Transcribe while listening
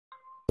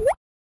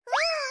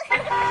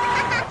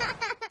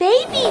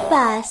Baby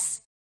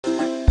bus. 4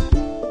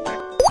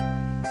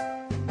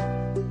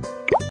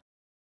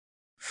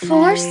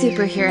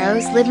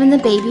 superheroes live in the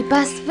baby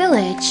bus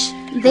village.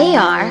 They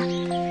are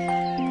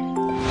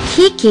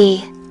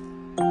Kiki,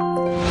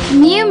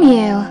 Mew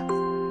Mew,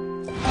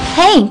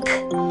 Hank,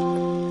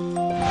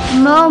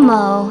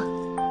 Momo.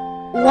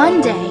 One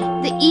day,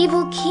 the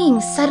evil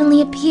kings suddenly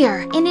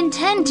appear and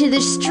intend to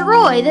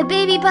destroy the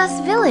baby bus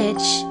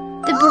village.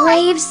 The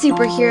brave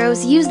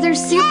superheroes use their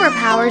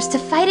superpowers to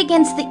fight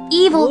against the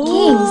evil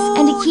kings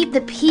and to keep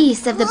the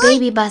peace of the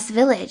baby bus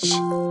village.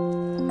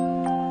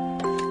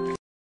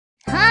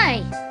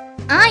 Hi,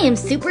 I am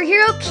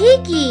superhero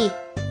Kiki.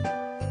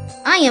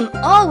 I am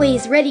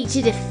always ready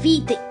to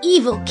defeat the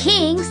evil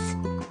kings.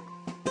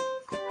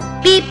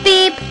 Beep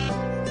beep.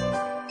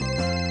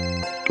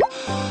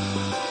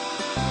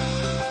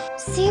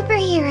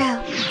 Superhero,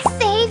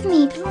 save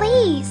me,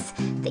 please.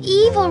 The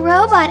evil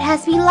robot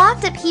has me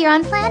locked up here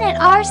on planet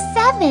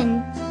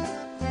R7.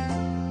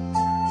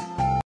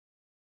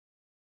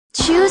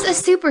 Choose a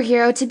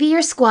superhero to be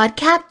your squad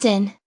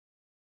captain.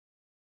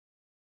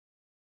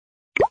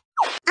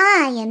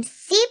 I am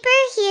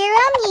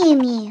Superhero Mew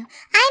Mew.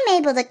 I'm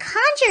able to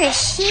conjure a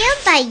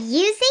shield by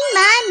using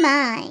my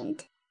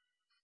mind.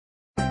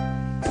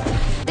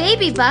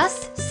 Baby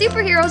Bus,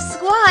 Superhero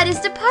Squad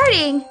is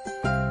departing.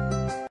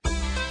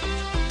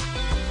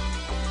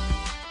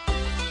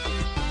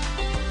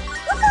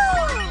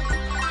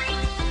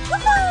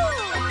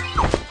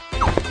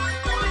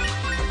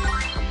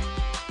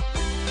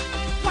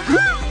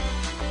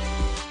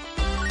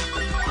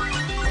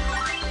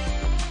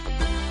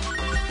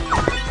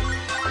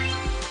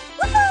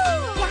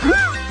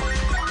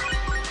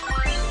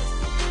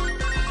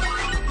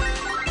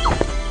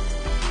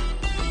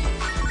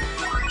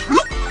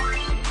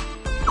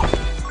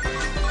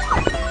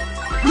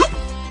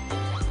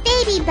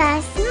 Baby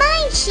Bus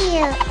Mind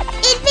Shield!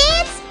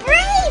 Advance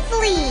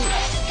bravely!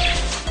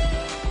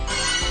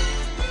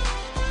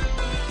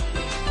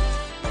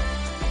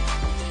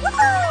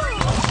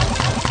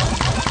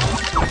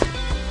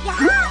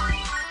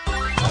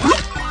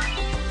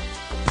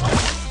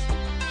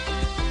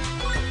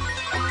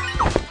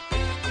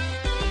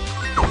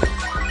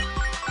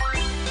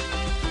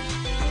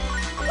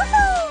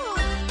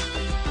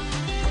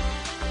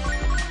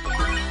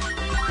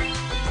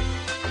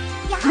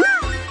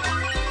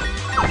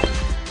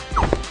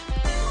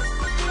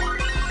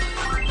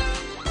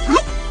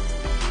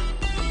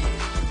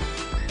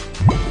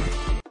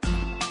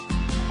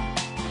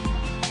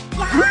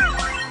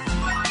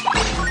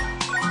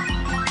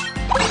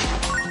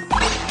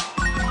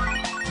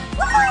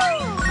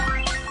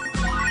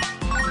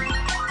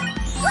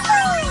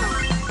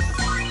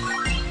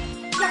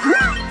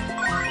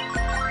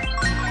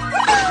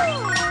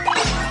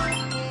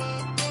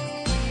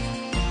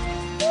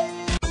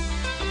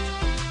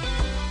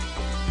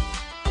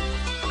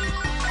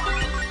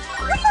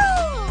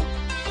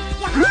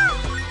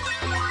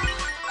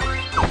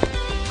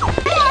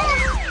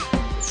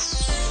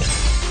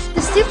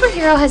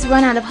 Superhero has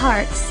run out of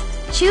hearts.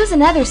 Choose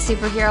another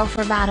superhero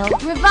for battle.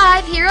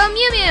 Revive Hero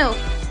Mew Mew!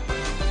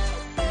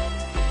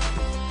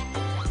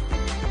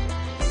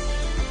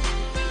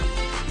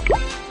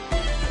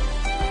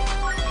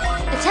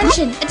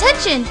 Attention!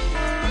 Attention!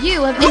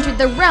 You have entered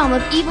the realm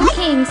of evil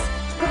kings.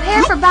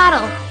 Prepare for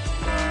battle.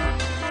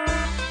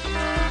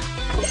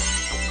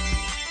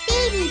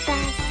 Baby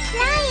Bus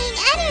Flying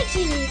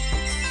Energy!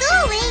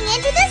 Soaring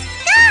into the sky!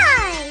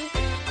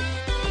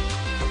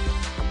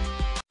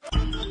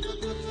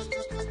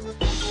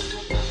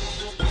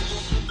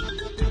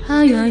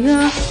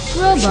 Hi-ya-ya,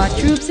 robot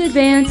troops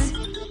advance.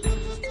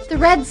 The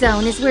red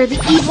zone is where the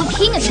evil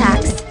king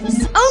attacks.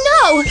 Oh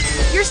no!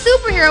 Your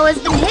superhero has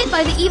been hit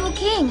by the evil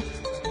king.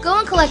 Go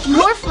and collect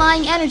more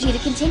flying energy to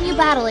continue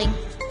battling.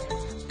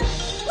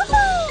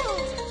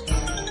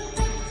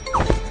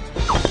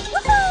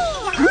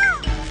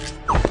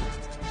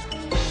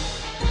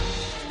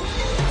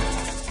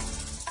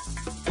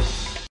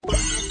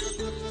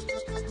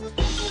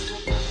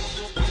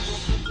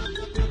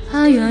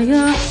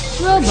 Hi-ya-ya,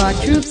 robot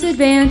troops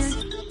advance.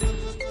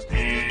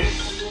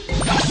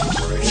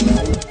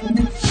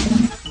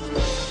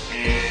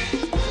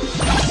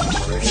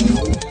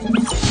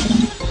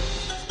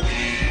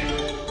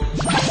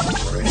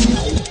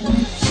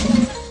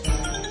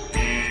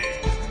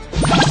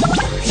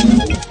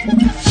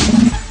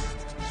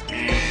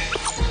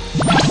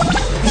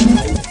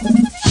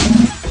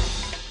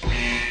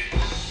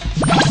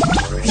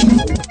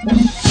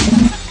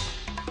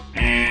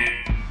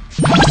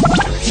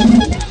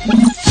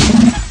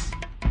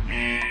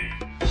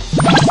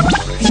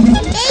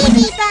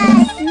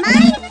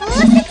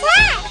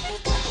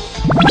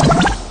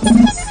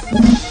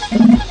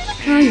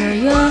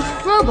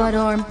 Robot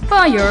arm,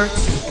 fire!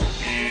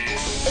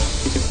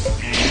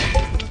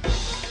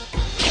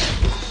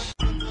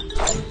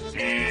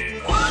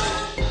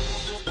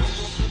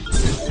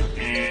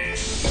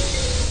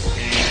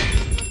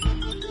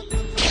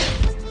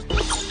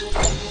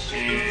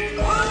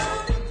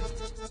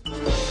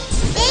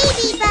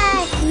 Baby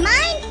Bus,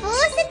 Mind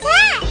Force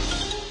attack!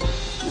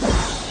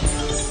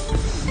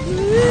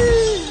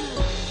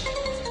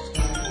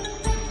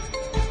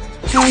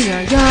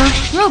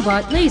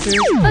 robot lasers,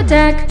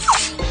 attack!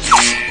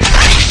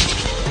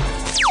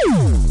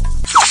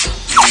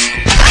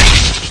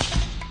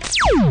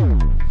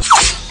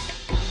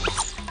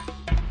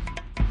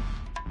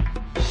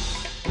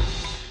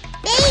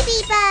 Baby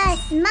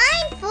bus,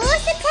 mind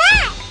force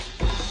attack!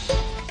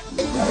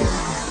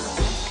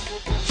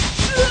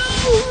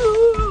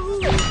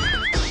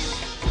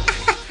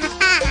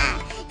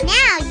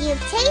 Now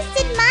you've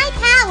tasted my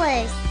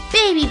powers.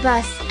 Baby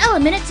bus,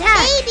 element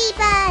attack! Baby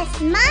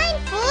bus, mind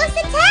force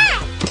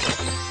attack!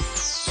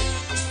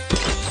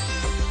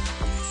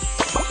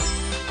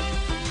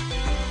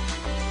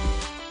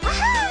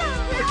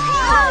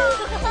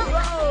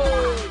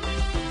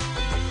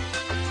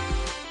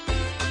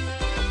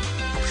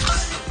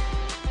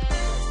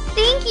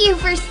 Thank you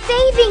for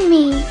saving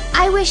me!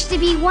 I wish to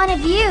be one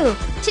of you,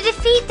 to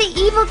defeat the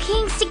evil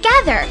kings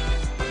together!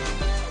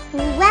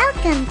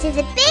 Welcome to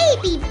the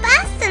Baby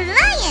Bus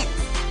Alliance!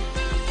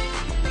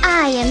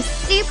 I am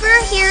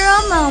Superhero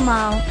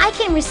Momo. I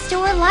can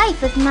restore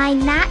life with my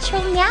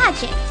natural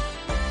magic.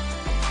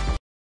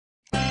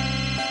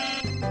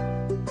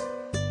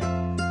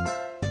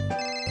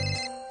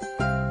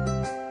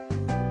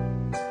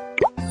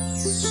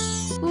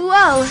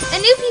 Whoa, a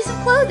new piece of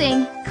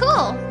clothing.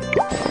 Cool.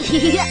 The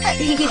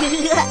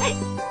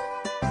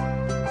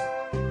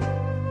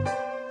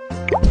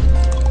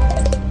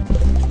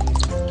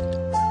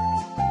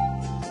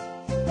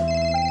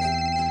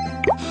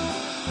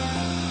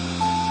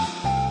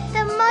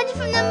mud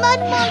from the mud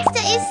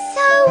monster is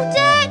so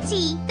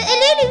dirty! The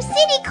Ululu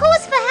City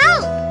calls for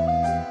help!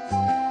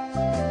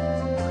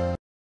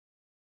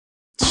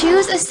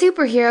 Choose a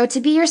superhero to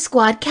be your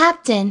squad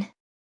captain.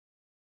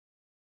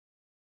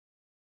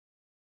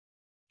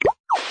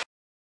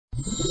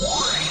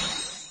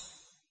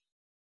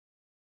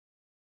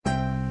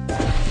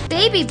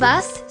 Baby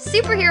bus,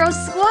 superhero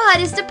squad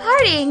is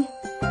departing.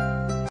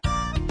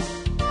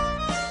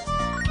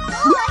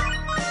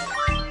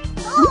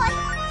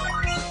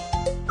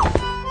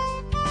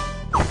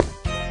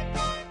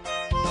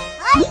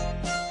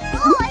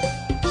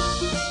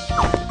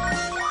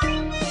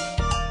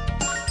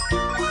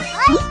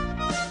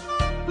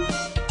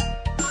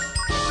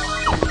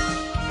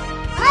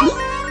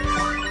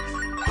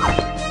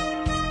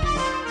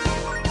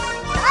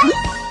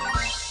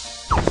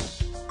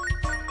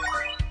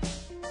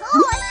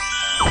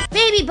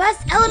 Baby bus,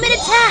 element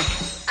attack!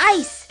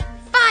 Ice,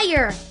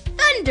 fire,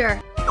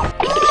 thunder!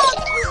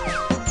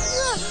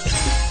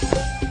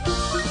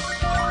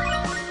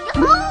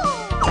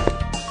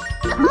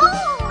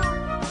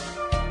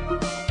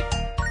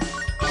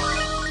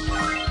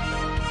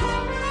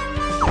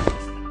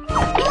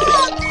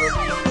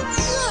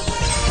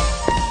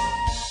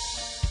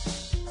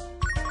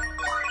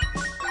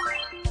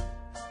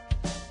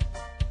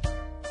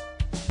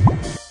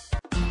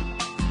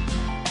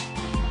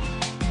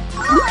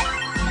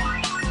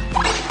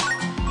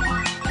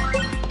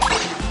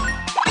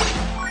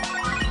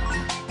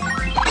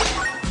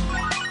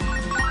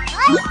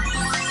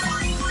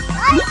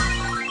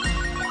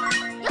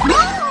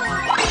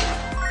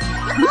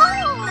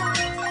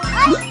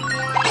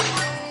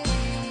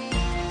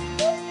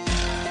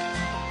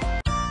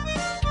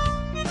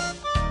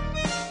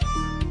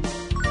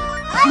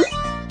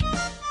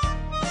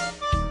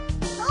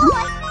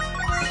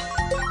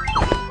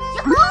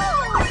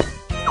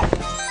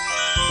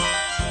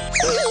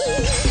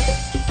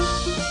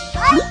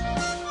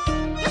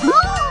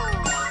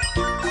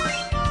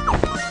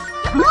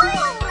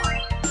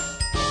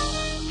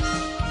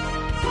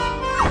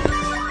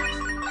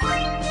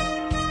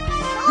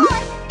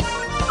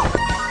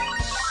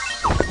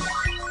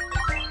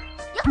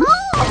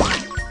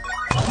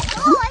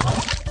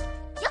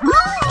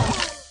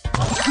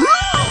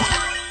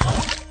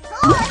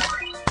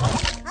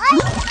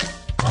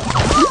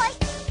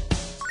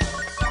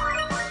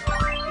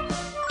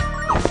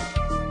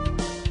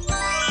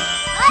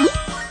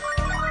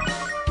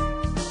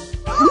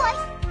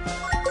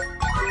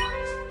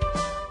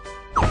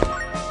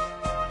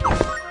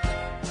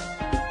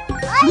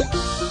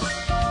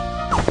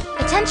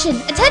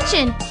 Attention!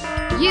 Attention!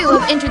 You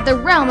have entered the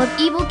realm of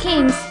evil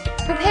kings.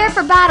 Prepare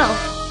for battle.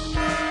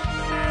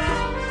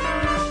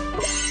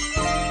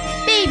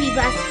 Baby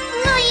bus,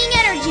 flying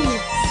energy,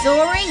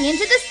 soaring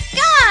into the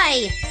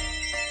sky!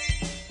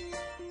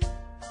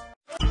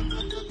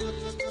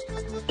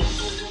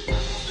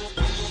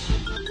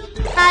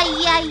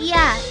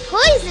 Hi-ya-ya!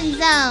 Poison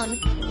zone!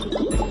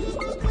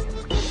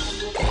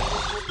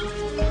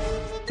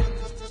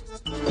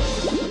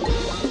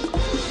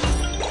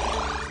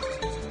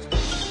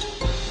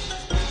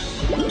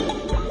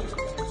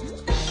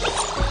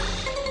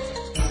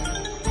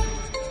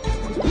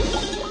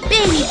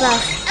 Baby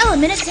bus,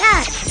 element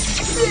attack!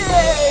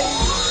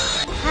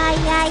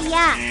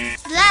 Hi-ya-ya!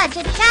 Sludge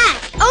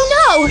attack! Oh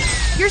no!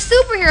 Your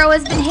superhero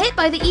has been hit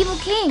by the evil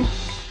king.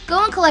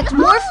 Go and collect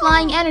more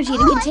flying energy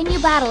to continue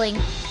battling.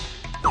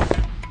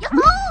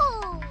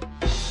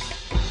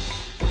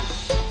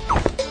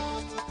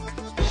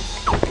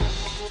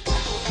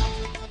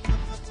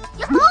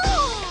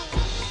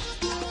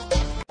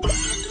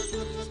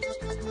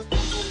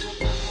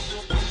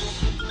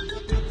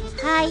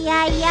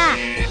 yeah.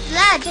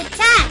 Sludge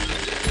attack.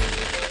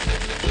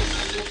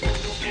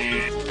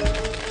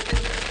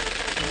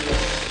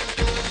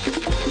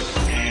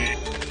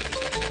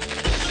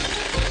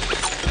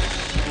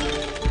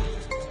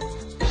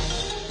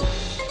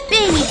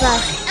 Baby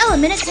Bus,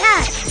 element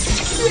attack.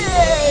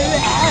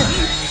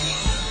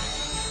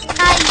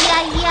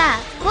 Yeah.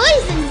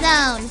 Poison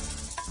zone.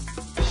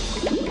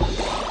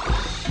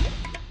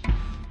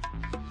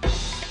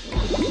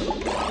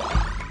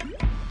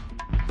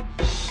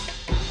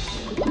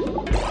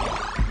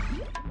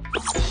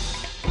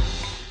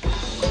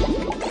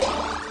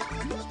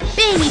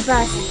 Baby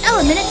Bus,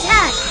 element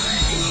attack.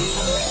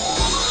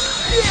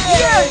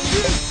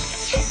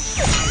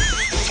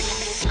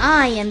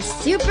 I am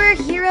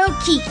Superhero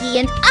Kiki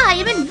and I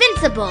am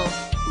invincible.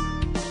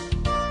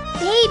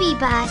 Baby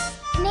Bus,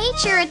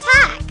 nature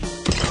attack.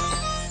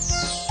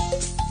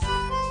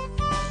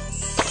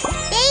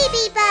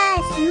 Baby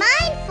Bus,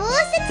 mind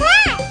force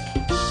attack.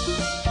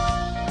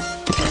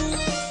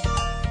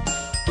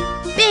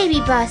 Baby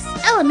Bus,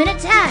 element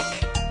attack.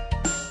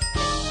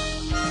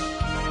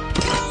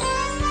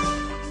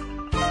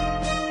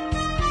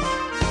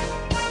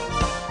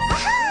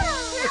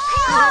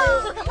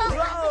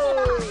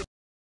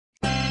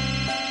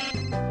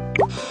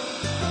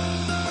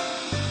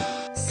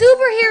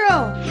 Superhero,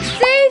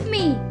 save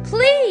me,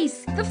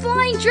 please! The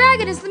flying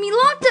dragon has me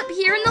locked up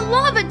here in the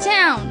lava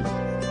town!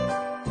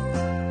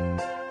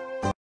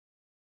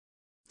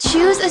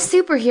 Choose a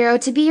superhero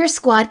to be your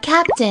squad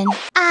captain.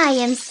 I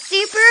am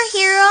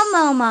Superhero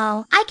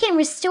Momo. I can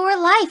restore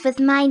life with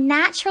my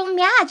natural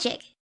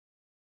magic.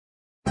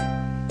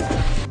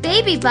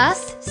 Baby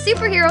Bus,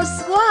 superhero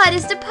squad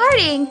is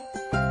departing.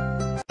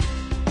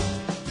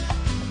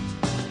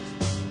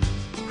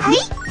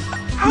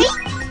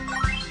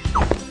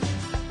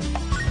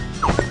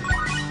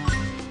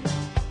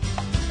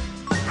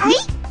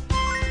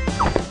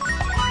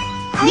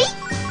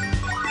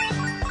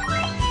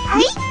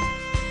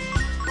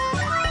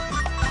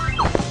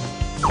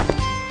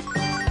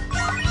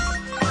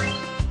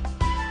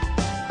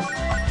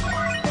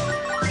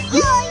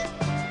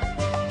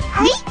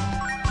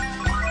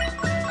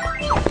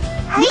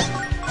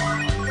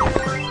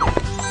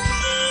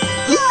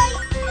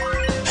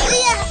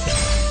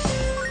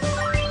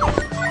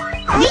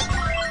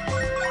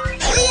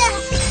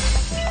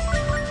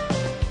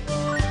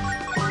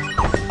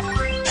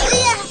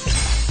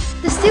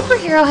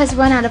 Superhero has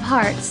run out of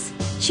hearts.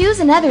 Choose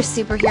another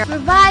superhero.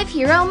 Revive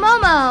Hero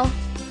Momo.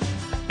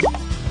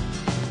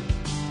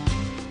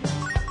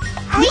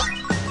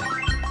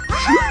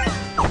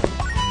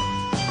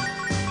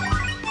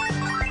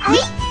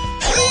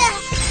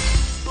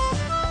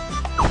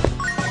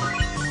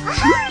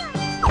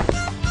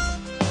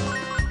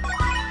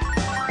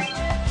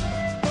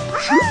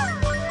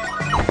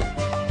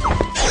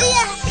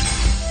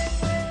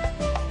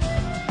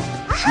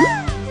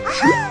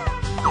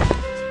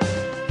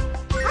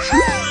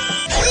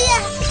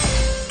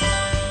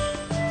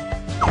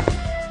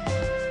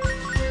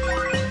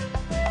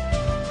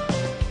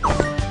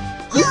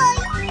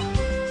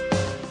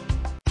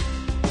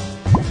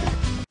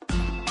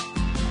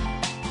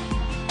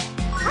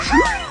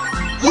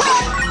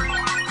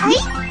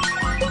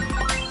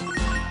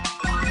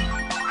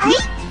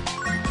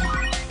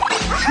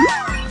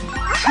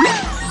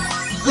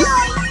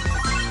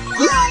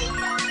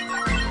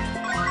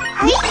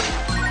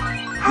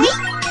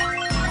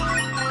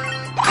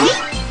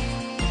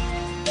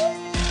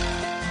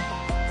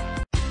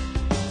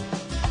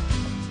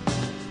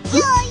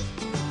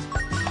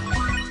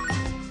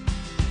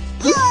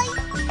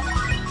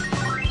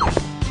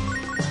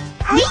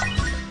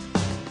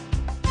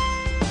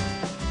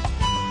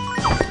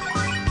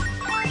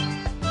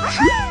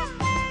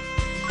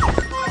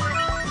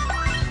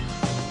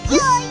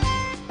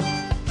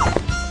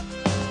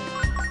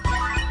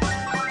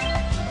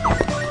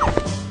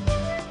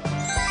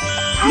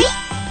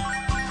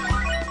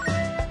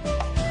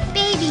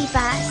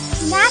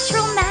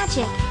 Natural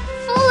magic,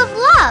 full of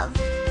love.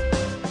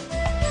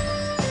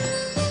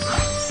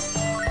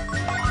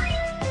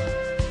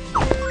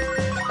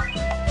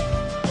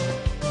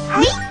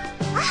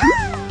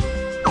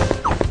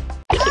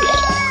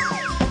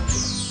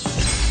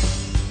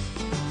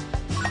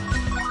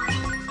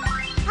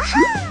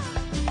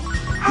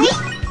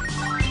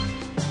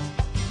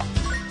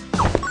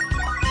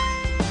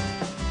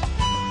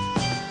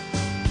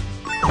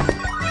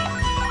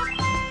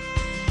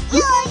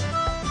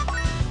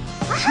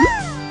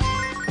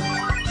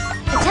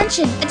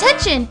 Attention!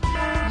 Attention!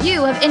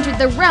 You have entered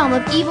the realm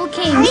of evil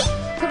kings.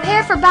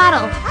 Prepare for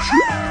battle.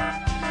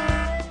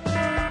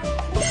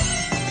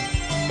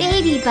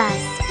 Baby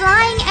Bus,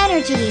 flying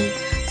energy,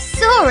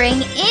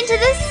 soaring into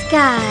the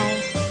sky.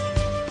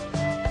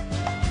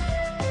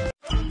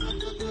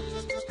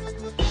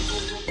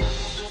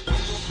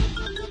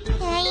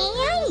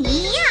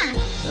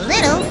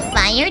 Little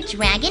fire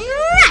dragon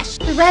rush.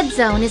 The red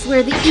zone is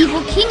where the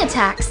evil king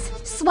attacks.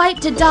 Swipe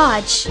to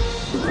dodge.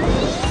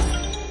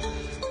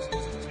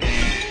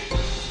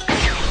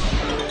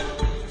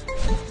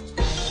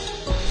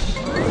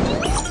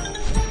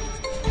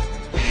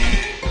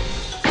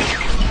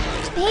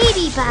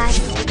 Baby Bus,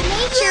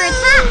 nature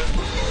attack!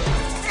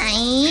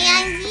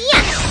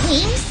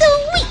 Team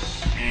sweet!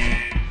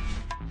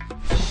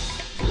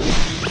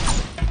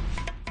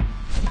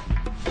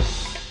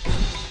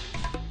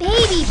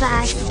 Baby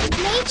Bus,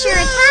 nature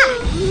attack!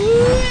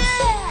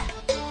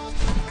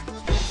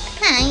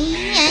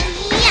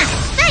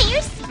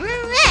 Fire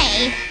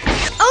spray!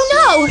 Oh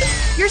no!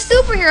 Your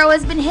superhero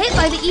has been hit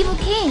by the evil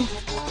king.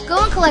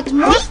 Go and collect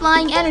more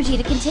flying energy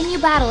to continue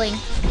battling.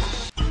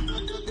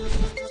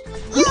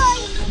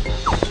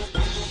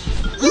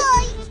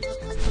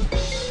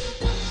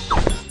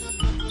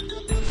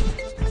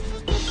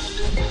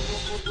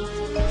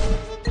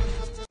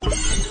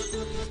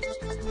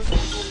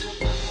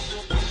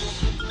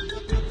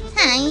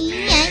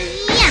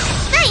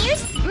 Fire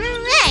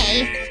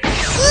spray!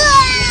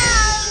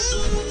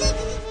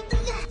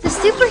 The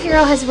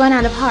superhero has run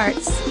out of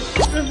hearts.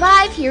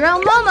 Revive Hero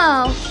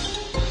Momo!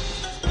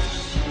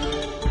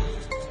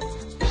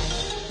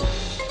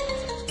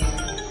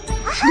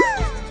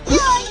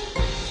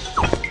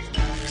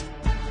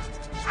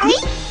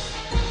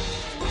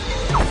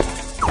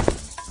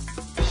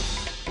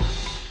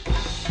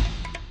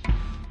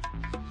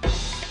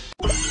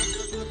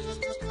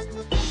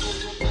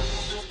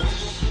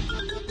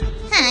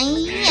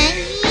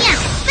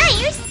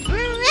 Fire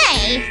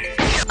spray!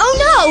 Oh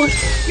no!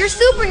 Your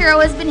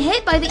superhero has been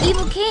hit by the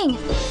evil king.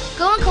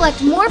 Go and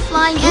collect more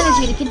flying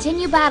energy to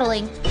continue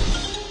battling.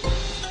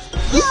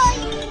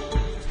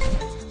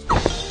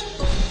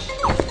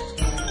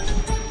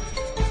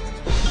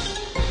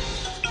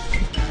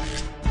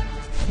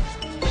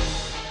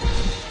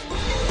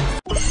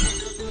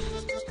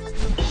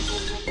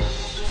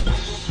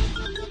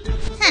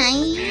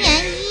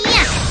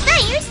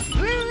 Fire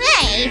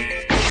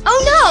spray! Oh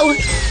no!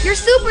 Your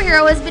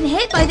superhero has been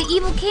hit by the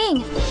evil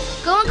king.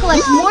 Go and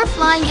collect more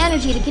flying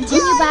energy to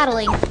continue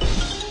battling.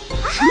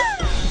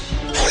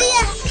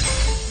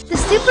 The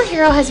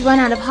superhero has run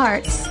out of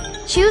hearts.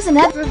 Choose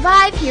another.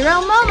 Revive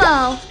Hero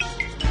Momo!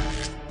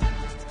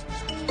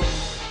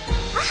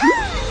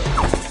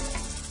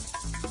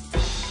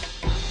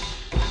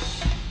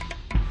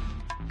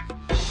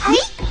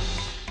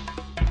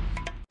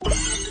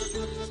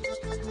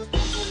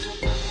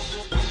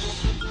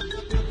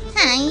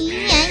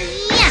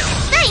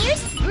 Fire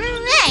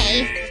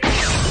spray!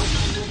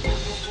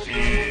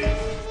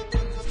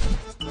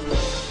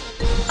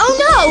 Oh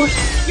no!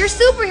 Your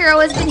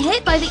superhero has been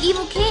hit by the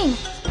evil king.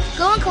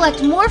 Go and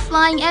collect more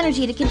flying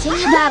energy to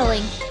continue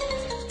battling.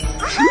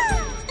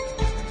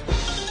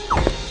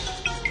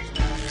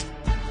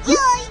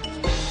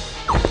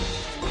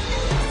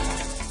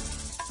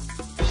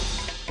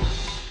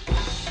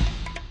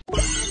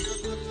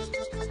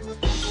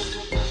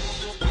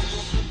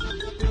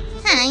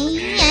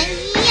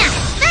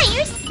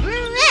 Fire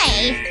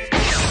spray!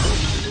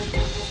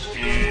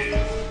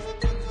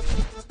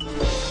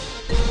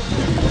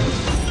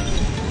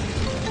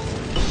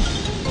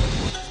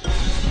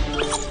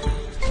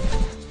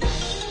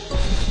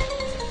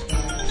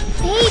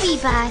 Baby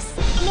Bus,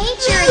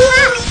 nature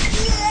attack!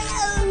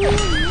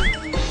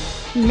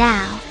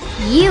 Now,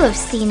 you have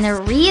seen the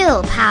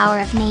real power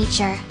of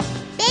nature.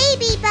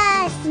 Baby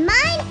Bus,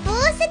 mind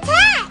force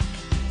attack!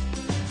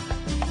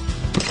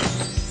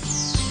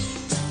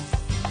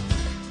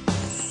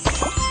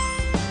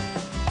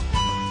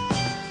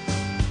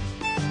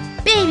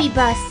 Baby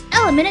Bus,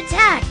 element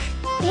attack!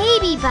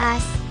 Baby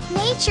Bus,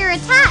 nature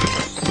attack!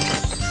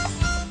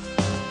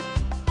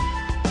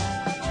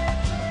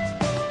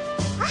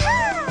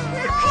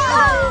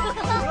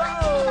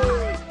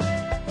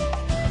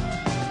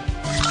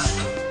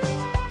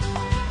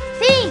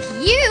 Thank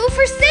you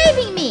for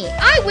saving me!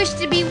 I wish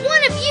to be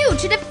one of you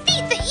to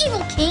defeat the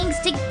evil kings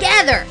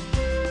together!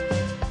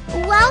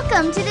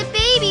 Welcome to the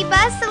Baby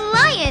Bus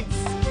Alliance!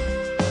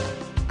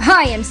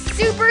 I am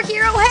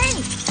Superhero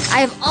Hank! I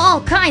have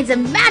all kinds of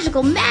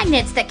magical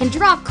magnets that can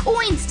draw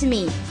coins to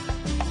me.